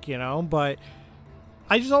frank, you know. But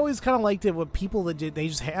I just always kind of liked it with people that they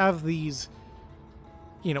just have these,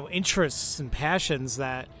 you know, interests and passions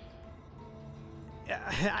that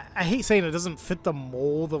I hate saying it doesn't fit the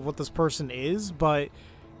mold of what this person is, but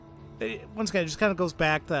once again, it just kind of goes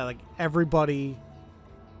back to like everybody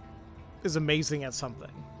is amazing at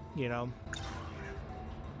something, you know?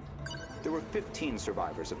 There were 15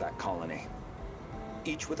 survivors of that colony,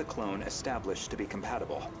 each with a clone established to be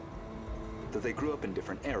compatible. Though they grew up in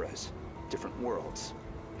different eras, different worlds.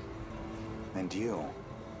 And you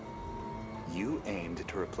aimed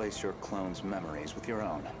to replace your clone's memories with your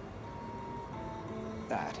own.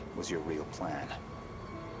 That was your real plan.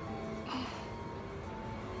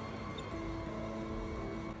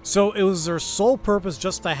 So it was their sole purpose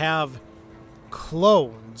just to have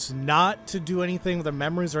clones, not to do anything with their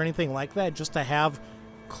memories or anything like that, just to have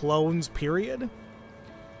clones, period?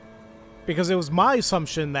 Because it was my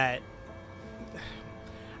assumption that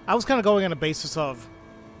I was kind of going on a basis of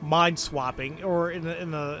mind swapping, or in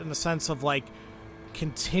the sense of like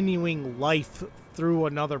continuing life through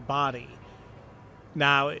another body.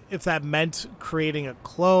 Now, if that meant creating a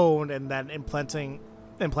clone and then implanting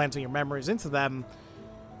your memories into them,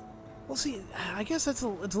 well, see, I guess it's a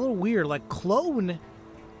little weird. Like clone,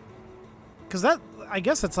 because that, I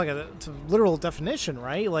guess it's like it's a literal definition,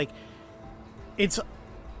 right? Like it's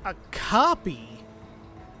a copy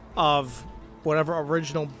of whatever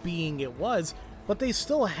original being it was, but they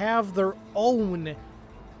still have their own,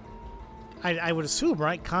 I would assume,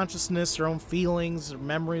 right? Consciousness, their own feelings, their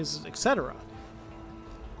memories, etc.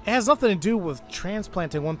 It has nothing to do with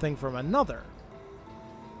transplanting one thing from another.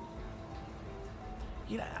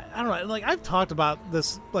 You know, I don't know, like, I've talked about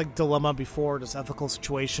this, like, dilemma before, this ethical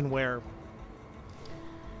situation where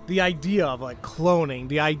the idea of, like, cloning,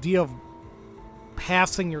 the idea of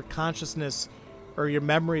passing your consciousness or your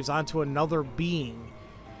memories onto another being,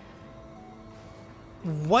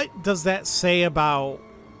 what does that say about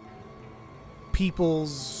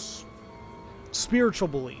people's spiritual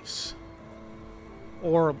beliefs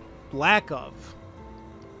or lack of?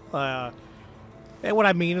 And what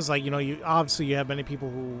I mean is, like, you know, you have many people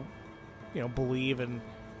who, you know, believe in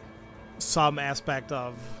some aspect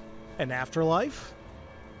of an afterlife.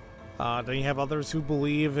 Then you have others who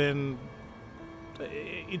believe in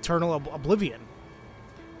eternal oblivion.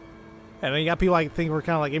 And then you got people I think we're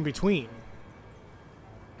kind of like in between.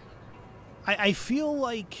 I feel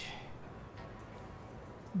like,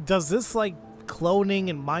 does this, like, cloning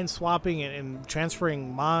and mind swapping and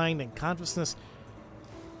transferring mind and consciousness,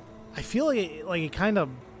 I feel like it kind of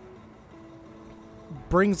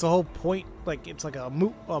brings the whole point, like it's like a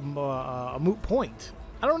moot point.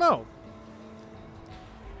 I don't know.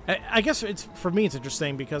 I guess it's, for me, it's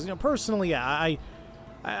interesting because, you know, personally, yeah,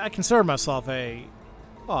 I consider myself a, you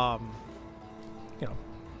know,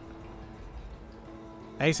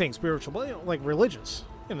 I hate saying spiritual, but, you know, like religious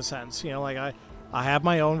in a sense. You know, like I have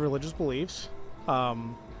my own religious beliefs. You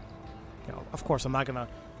know, of course, I'm not gonna,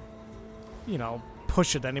 you know,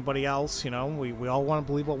 push it to anybody else. You know, we all want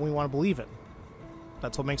to believe what we want to believe in.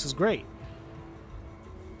 That's what makes us great.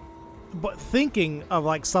 But thinking of,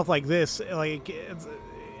 like, stuff like this, like,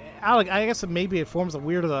 I guess maybe it forms a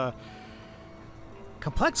weird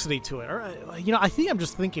complexity to it. Or, you know, I think I'm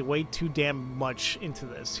just thinking way too damn much into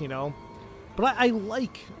this, you know? But I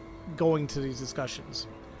like going to these discussions,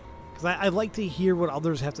 because I like to hear what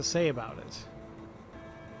others have to say about it.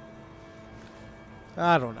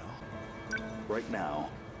 I don't know. Right now,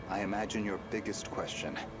 I imagine your biggest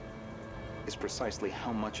question is precisely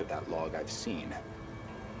how much of that log I've seen.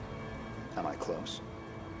 Am I close?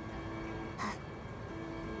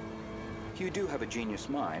 You do have a genius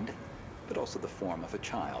mind, but also the form of a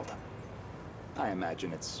child. I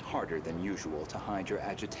imagine it's harder than usual to hide your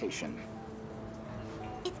agitation.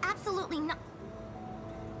 It's absolutely not.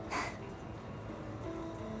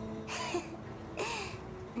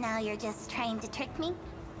 Now you're just trying to trick me?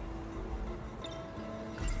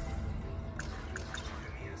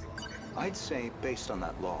 I'd say, based on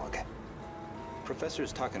that log,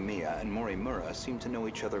 Professors Takamiya and Morimura seem to know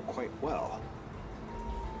each other quite well.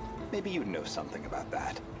 Maybe you know something about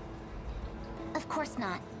that. Of course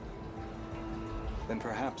not. Then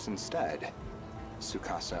perhaps instead,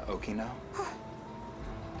 Tsukasa Okino?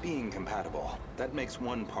 Being compatible, that makes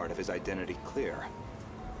one part of his identity clear.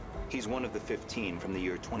 He's one of the 15 from the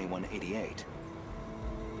year 2188.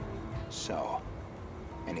 So,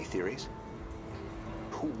 any theories?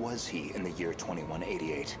 Who was he in the year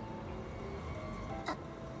 2188?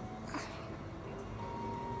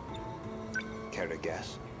 Care to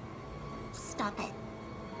guess? Stop it.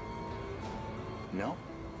 No?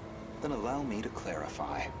 Then allow me to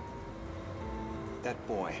clarify. That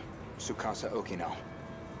boy, Tsukasa Okino,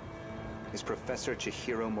 is Professor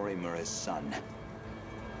Chihiro Morimura's son.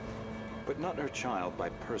 But not her child by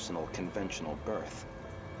personal, conventional birth.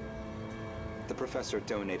 The professor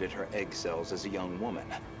donated her egg cells as a young woman,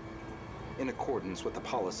 in accordance with the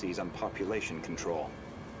policies on population control.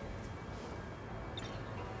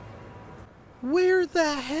 Where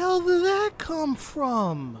the hell did that come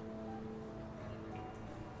from?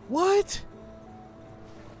 What?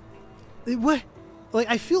 What? Like,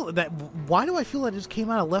 I feel that... Why do I feel that it just came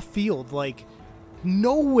out of left field? Like,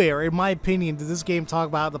 nowhere, in my opinion, did this game talk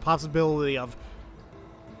about the possibility of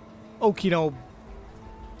Okino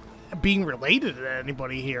being related to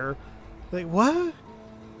anybody here. Like, what?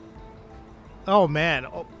 Oh, man.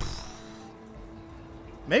 Oh,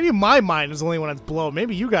 maybe my mind is the only one that's blown.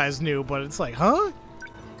 Maybe you guys knew, but it's like, huh?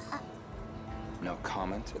 No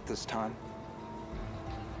comment at this time?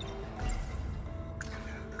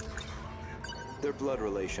 Their blood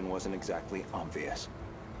relation wasn't exactly obvious,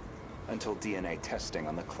 until DNA testing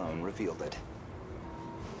on the clone revealed it.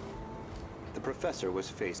 The professor was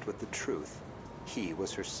faced with the truth. He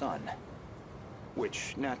was her son,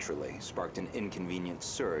 which naturally sparked an inconvenient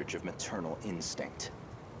surge of maternal instinct.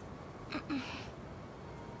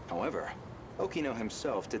 However, Okino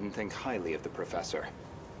himself didn't think highly of the professor.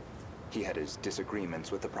 He had his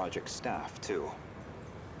disagreements with the project staff, too.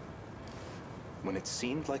 When it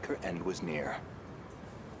seemed like her end was near,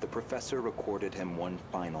 the professor recorded him one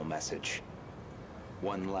final message.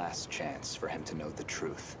 One last chance for him to know the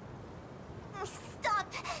truth.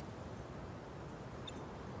 Stop!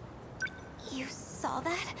 You saw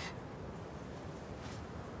that?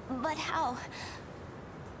 But how?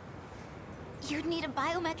 You'd need a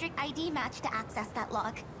biometric ID match to access that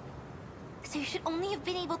log. So you should only have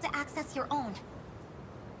been able to access your own.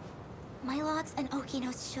 My logs and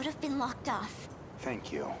Okino's should have been locked off.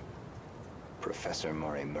 Thank you, Professor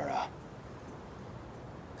Morimura.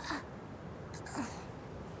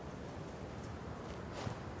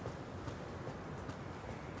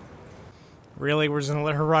 Really? We're just gonna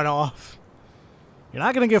let her run off? You're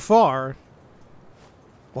not gonna get far.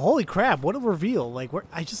 Well, holy crap, what a reveal. Like,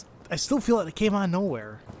 I still feel like it came out of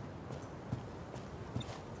nowhere.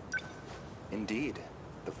 Indeed,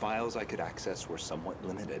 the files I could access were somewhat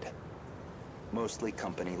limited. Mostly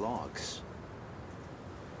company logs.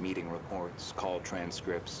 Meeting reports, call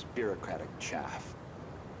transcripts, bureaucratic chaff.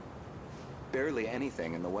 Barely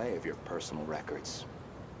anything in the way of your personal records.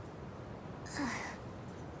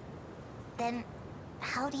 Then,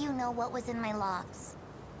 how do you know what was in my logs?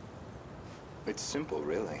 It's simple,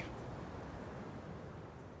 really.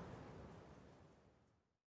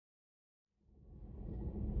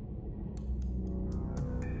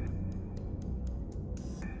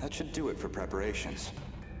 That should do it for preparations.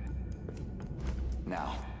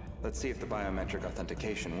 Now, let's see if the biometric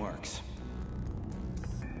authentication works.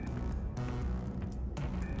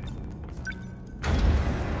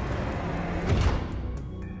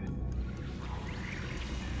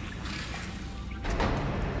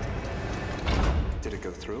 Did it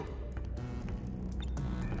go through?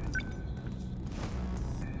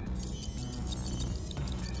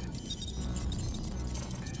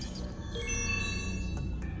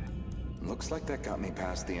 Looks like that got me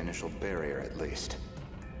past the initial barrier, at least.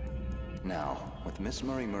 Now, with Miss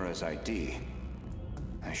Morimura's ID,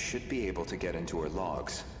 I should be able to get into her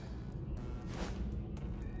logs.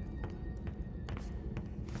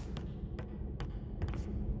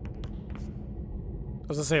 I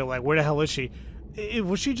was gonna say, like, where the hell is she?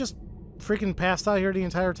 Was she just freaking passed out here the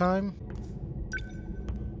entire time?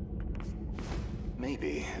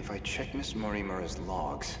 Maybe, if I check Miss Morimura's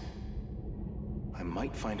logs, I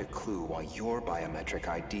might find a clue why your biometric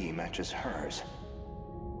ID matches hers.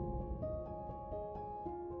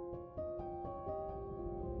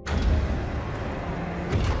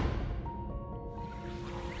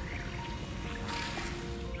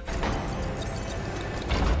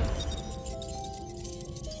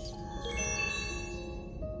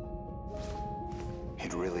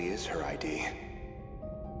 It really is her ID.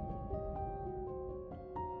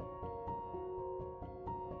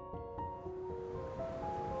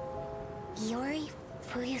 Yuri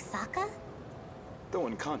Fuyusaka? Though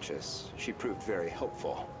unconscious, she proved very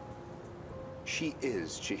helpful. She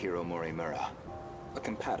is Chihiro Morimura, a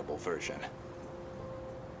compatible version.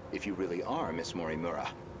 If you really are Miss Morimura,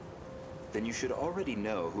 then you should already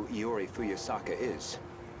know who Iori Fuyusaka is.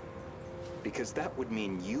 Because that would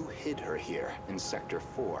mean you hid her here in Sector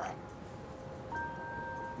 4.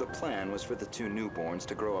 The plan was for the two newborns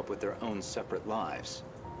to grow up with their own separate lives.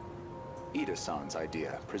 Ida-san's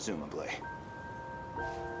idea, presumably.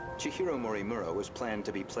 Chihiro Morimura was planned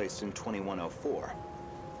to be placed in 2104,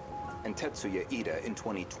 and Tetsuya Ida in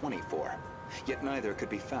 2024, yet neither could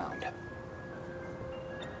be found.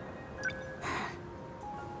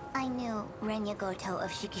 I knew Renya Goto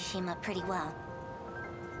of Shikishima pretty well.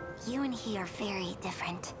 You and he are very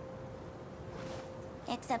different.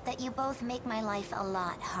 Except that you both make my life a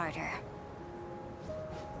lot harder.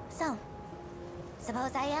 So,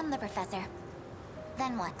 Suppose I am the professor.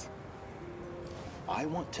 Then what? I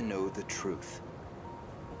want to know the truth.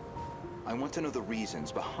 I want to know the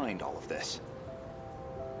reasons behind all of this.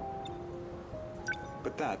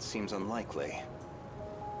 But that seems unlikely.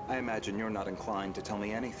 I imagine you're not inclined to tell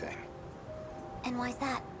me anything. And why's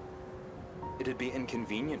that? It'd be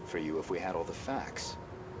inconvenient for you if we had all the facts.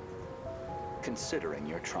 Considering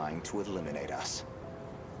you're trying to eliminate us.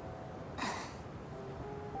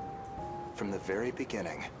 From the very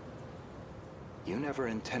beginning, you never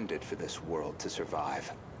intended for this world to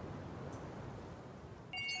survive.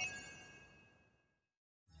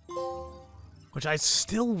 Which I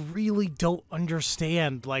still really don't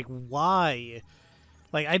understand, like, why?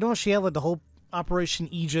 Like, I know she had, like, the whole Operation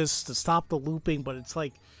Aegis to stop the looping, but it's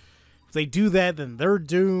like, if they do that, then they're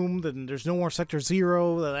doomed, and there's no more Sector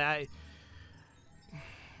Zero.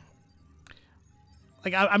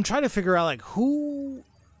 I'm trying to figure out, like, who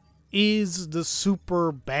is the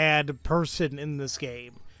super bad person in this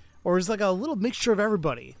game? Or is it like a little mixture of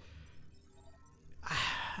everybody?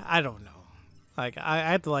 I don't know. Like,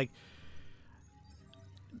 I have to, like...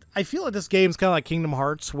 I feel like this game's kind of like Kingdom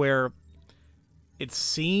Hearts, where it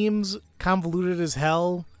seems convoluted as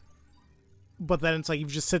hell, but then it's like you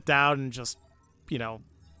just sit down and just, you know,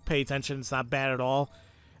 pay attention. It's not bad at all.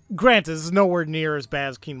 Granted, it's nowhere near as bad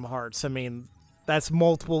as Kingdom Hearts. I mean, that's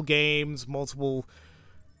multiple games, multiple,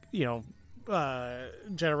 you know,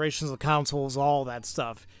 generations of consoles, all that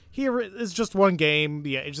stuff. Here, it's just one game.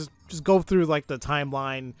 Yeah, it just go through, like, the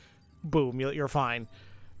timeline. Boom, you're fine.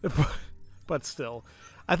 But still,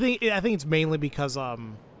 I think it's mainly because oh,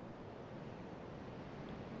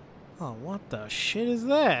 what the shit is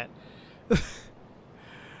that?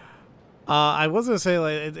 I was gonna say,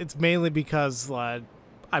 like, it's mainly because I've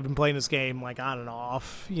been playing this game, like, on and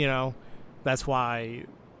off. You know, that's why,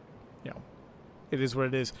 you know, it is what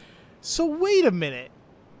it is. So wait a minute,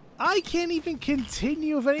 I can't even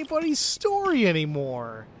continue with anybody's story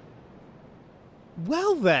anymore.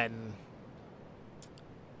 Well then.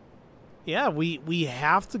 Yeah, we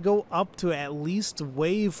have to go up to at least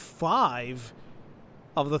wave 5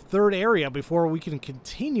 of the 3rd area before we can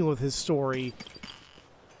continue with his story.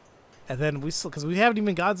 And then we still, because we haven't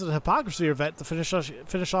even gotten to the Hypocrisy event to finish off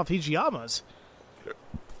Hijiyama's.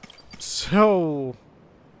 So,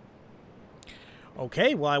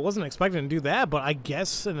 okay, well, I wasn't expecting to do that, but I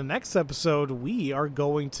guess in the next episode we are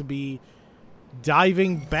going to be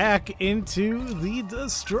diving back into the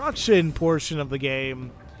destruction portion of the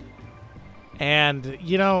game. And,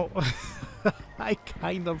 you know, I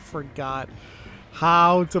kind of forgot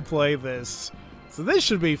how to play this. So this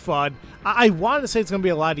should be fun. I wanted to say it's going to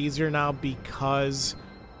be a lot easier now because,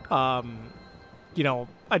 you know,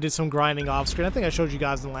 I did some grinding off screen. I think I showed you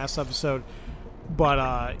guys in the last episode.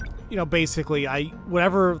 But, you know, basically,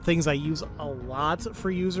 whatever things I use a lot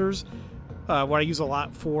for users, what I use a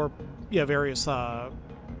lot for, yeah, various,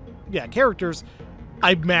 characters,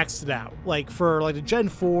 I maxed it out. Like, for, like, the Gen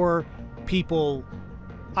 4... people,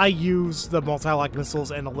 I use the multi-lock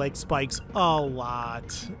missiles and the leg spikes a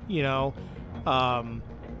lot, you know,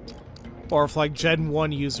 or if, like, Gen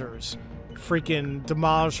 1 users, freaking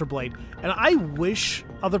Demolisher Blade. And I wish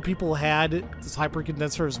other people had this hyper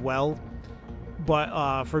condenser as well,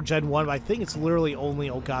 but for Gen 1, I think it's literally only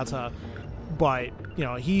Ogata, but, you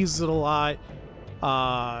know, he uses it a lot.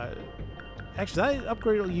 Actually, did I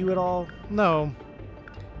upgrade you at all? No.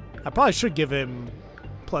 I probably should give him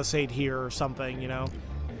 +8 here or something, you know.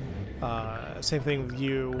 Same thing with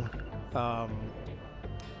you.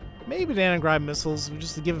 Maybe the Anagrive missiles,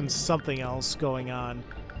 just to give him something else going on.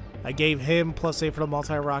 I gave him +8 for the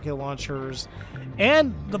multi-rocket launchers.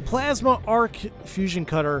 And the Plasma Arc Fusion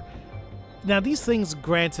Cutter. Now, these things,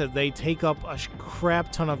 granted, they take up a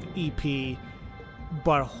crap ton of EP,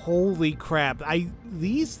 but holy crap.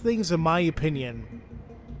 These things, in my opinion,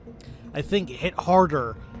 I think hit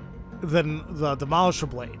harder than the Demolisher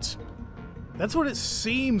Blades. That's what it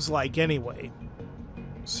seems like anyway.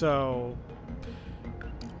 So,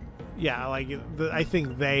 yeah, like, I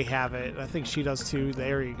think they have it. I think she does too.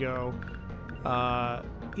 There you go.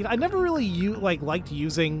 You know, I never really liked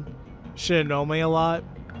using Shinonome a lot,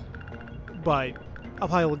 but I'll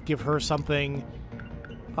probably give her something.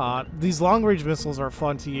 These long-range missiles are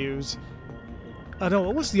fun to use. I know,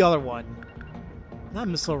 what was the other one? Not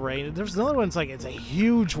Missile Rain. There's another one. It's a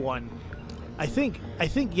huge one. I think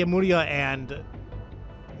Yamuria and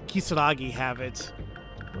Kisaragi have it.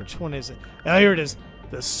 Which one is it? Oh, here it is.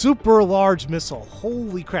 The super large missile.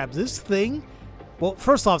 Holy crap! This thing. Well,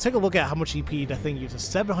 first off, take a look at how much EP that thing uses.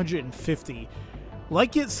 750.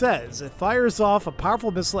 Like it says, it fires off a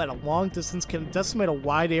powerful missile at a long distance, can decimate a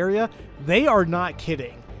wide area. They are not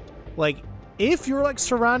kidding. Like, if you're like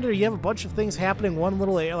surrounded or you have a bunch of things happening one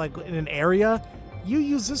little like in an area, you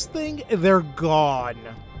use this thing, they're gone.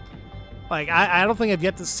 Like I don't think I've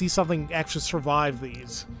yet to see something actually survive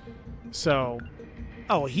these. So,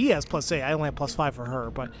 oh, he has +8. I only have +5 for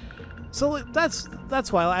her, but so that's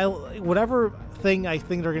why I whatever thing I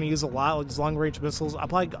think they're going to use a lot, like these long-range missiles, I'll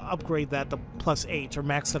probably upgrade that to +8 or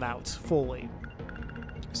max it out fully.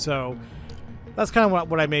 So that's kind of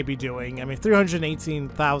what I may be doing. I mean,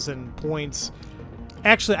 318,000 points.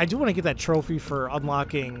 Actually, I do want to get that trophy for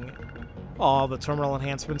unlocking all the terminal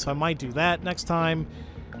enhancements, so I might do that next time.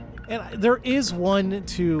 And there is one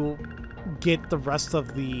to get the rest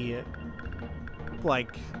of the,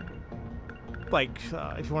 like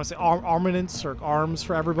if you want to say armaments or arms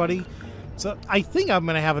for everybody. So I think I'm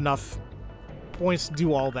going to have enough points to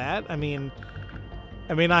do all that. I mean,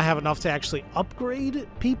 I may not have enough to actually upgrade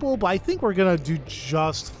people, but I think we're going to do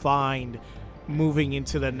just fine moving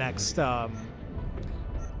into the next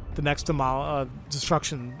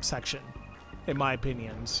destruction section, in my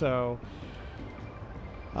opinion. So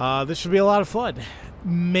this should be a lot of fun.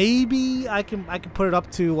 Maybe I can put it up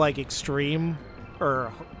to like extreme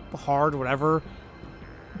or hard, whatever,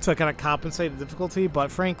 to kind of compensate the difficulty,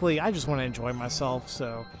 but frankly, I just want to enjoy myself,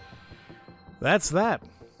 so that's that.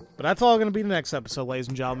 But that's all going to be the next episode, ladies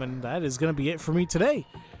and gentlemen. That is going to be it for me today.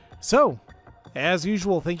 So, as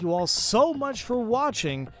usual, thank you all so much for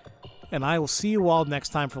watching, and I will see you all next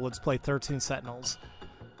time for Let's Play 13 Sentinels.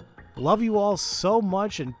 Love you all so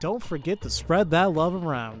much, and don't forget to spread that love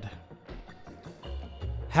around.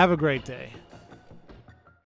 Have a great day.